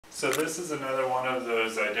So this is another one of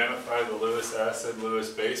those identify the Lewis acid,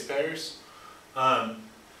 Lewis base pairs.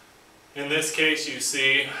 In this case, you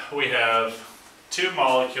see we have two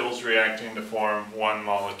molecules reacting to form one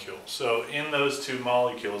molecule. So in those two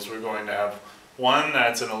molecules, we're going to have one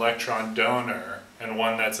that's an electron donor and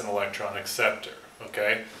one that's an electron acceptor,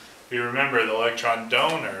 okay? If you remember, the electron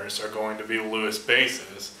donors are going to be the Lewis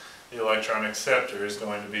bases. The electron acceptor is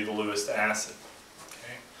going to be the Lewis acid,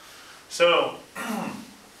 okay? So,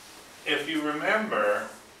 if you remember,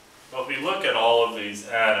 well, if you look at all of these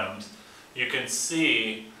atoms, you can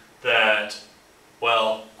see that,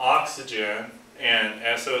 well, oxygen and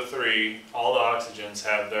SO3, all the oxygens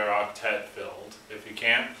have their octet filled. If you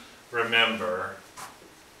can't remember,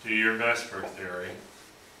 do your Vesper theory.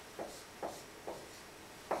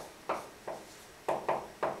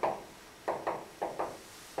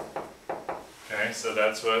 Okay, so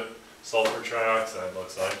that's what sulfur trioxide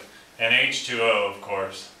looks like. And H2O, of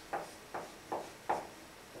course,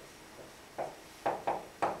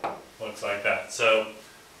 looks like that. So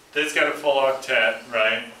this got a full octet,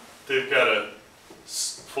 right? They've got a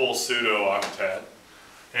full pseudo-octet.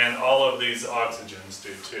 And all of these oxygens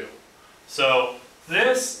do too. So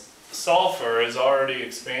this sulfur has already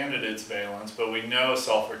expanded its valence, but we know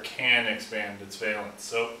sulfur can expand its valence.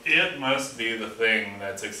 So it must be the thing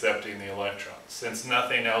that's accepting the electrons, since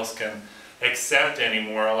nothing else can accept any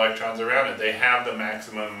more electrons around it. They have the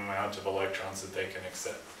maximum amount of electrons that they can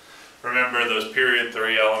accept. Remember those period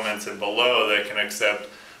 3 elements and below, they can accept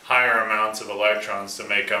higher amounts of electrons to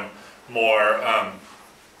make them more,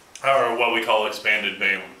 or what we call expanded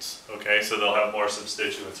valence. Okay, so they'll have more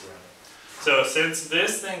substituents around it. So since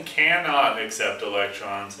this thing cannot accept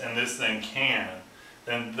electrons and this thing can,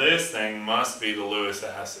 then this thing must be the Lewis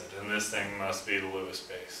acid and this thing must be the Lewis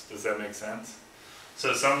base. Does that make sense?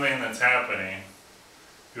 So something that's happening,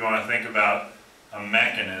 if you want to think about a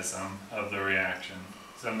mechanism of the reaction,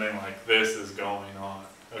 something like this is going on.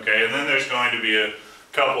 Okay, and then there's going to be a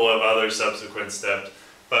couple of other subsequent steps,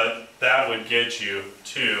 but that would get you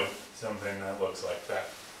to something that looks like that.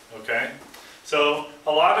 Okay? So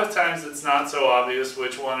a lot of times it's not so obvious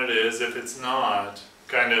which one it is. If it's not,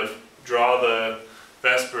 kind of draw the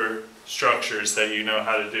Vesper structures that you know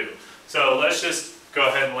how to do. So let's just go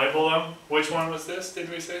ahead and label them. Which one was this, did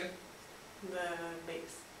we say? The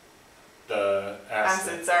base. The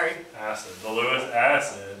acid. Acid, sorry. Acid. The Lewis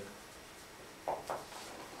acid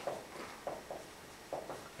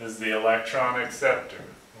is the electron acceptor,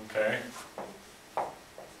 okay?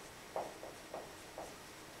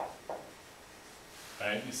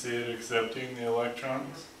 Right, you see it accepting the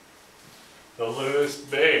electrons? The Lewis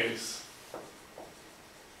base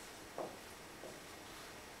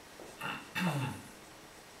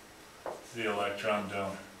is the electron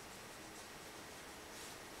donor.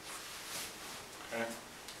 Okay.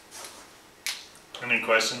 Any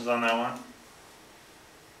questions on that one?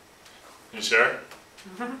 You sure?